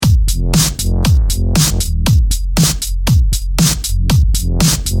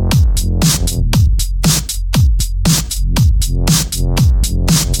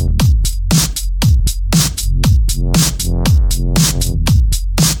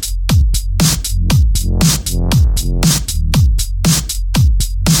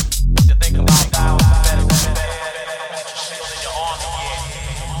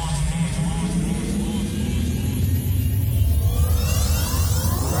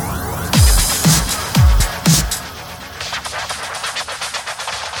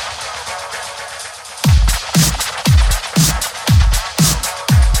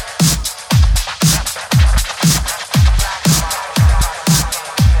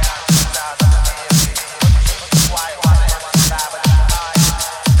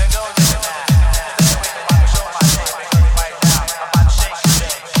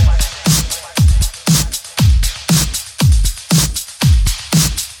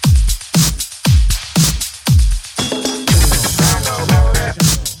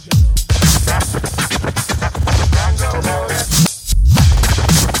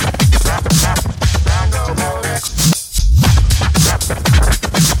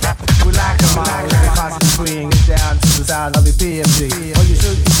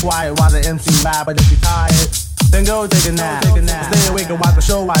quiet while the MC rap, but if you tired, then go take a nap. Stay awake and watch the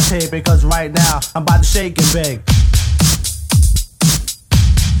show I tape, because right now I'm about to shake and bake.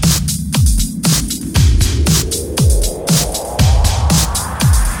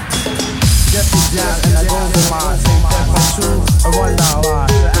 Jesse down and I go for mine. Take that from two, a rundown line.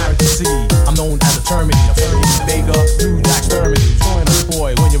 The accuracy, I'm known as a Terminator. Vega, New Jack Terminator. Showing a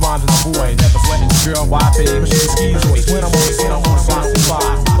boy when your rhymes in a boy. Never sweating, girl, why pay? Machine skis, when I'm on the scene, I'm on the fly.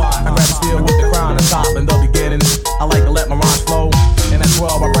 I grab a steel with the crown on top in the beginning. I like to let my rhymes flow. And at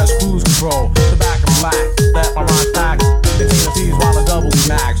 12, I press cruise control. The back and relax, let my rhymes pack. The T's while I double the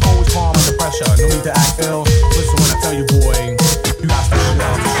max. Always calm under pressure, no need to act ill. Listen when I tell you, boy, you got to stay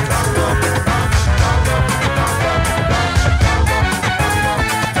well.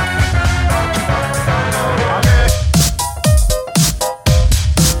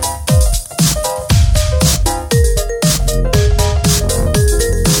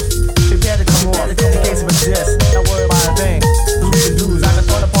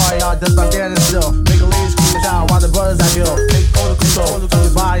 Just by standing still, make a lady scream and shout while the brothers I kill. Take total control of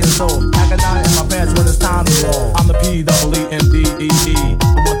your body and soul. Pack a nine in my pants when it's time to roll. I'm the P-double-E-M-D-E-E.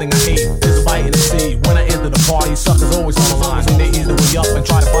 The one thing I hate is a bite in the sea. When I enter the party, suckers always on the line. And they ease the way up and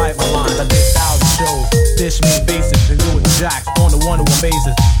try to bite my lines. I did thousands shows, dish me basic, and do it the jacks on the one-to-one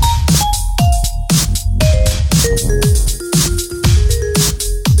basis.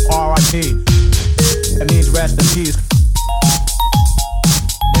 R.I.P. That means rest in peace.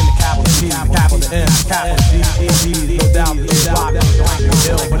 Capital M, capital G, no doubt, no doubt,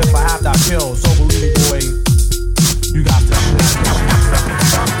 ill. But if I have to, I kill. So believe me, boy, you got to.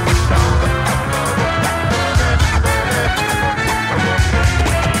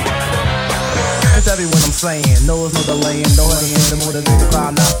 It's everyone I'm slaying, knows no delaying, no hurting, the motivate the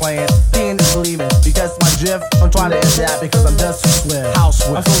crowd not playing. Seeing is believing, because my drift, I'm trying to adapt because I'm just so swift. How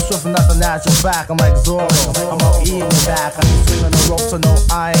swift? I'm so swift and that's a natural fact. I'm like Zorro, I'm out eating back. I can swing on the rope so no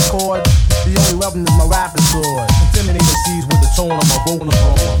iron cord. The only weapon is my rapping sword. Intimidating seas with the tone of my vocal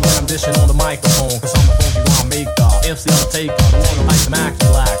tone. When I'm dishing on the microphone, cause I'm the funky rhyme maker. MC Undertaker, the one who likes to max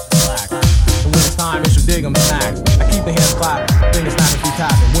relax. And when it's time, it should dig them the max. I keep the hands clapping, fingers snapping, keep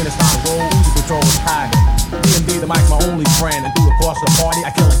tapping. When it's time to roll, Uzi Patrol is packing. D&D, the mic's my only friend. And through the course of the party, I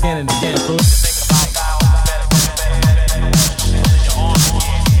kill again and again. So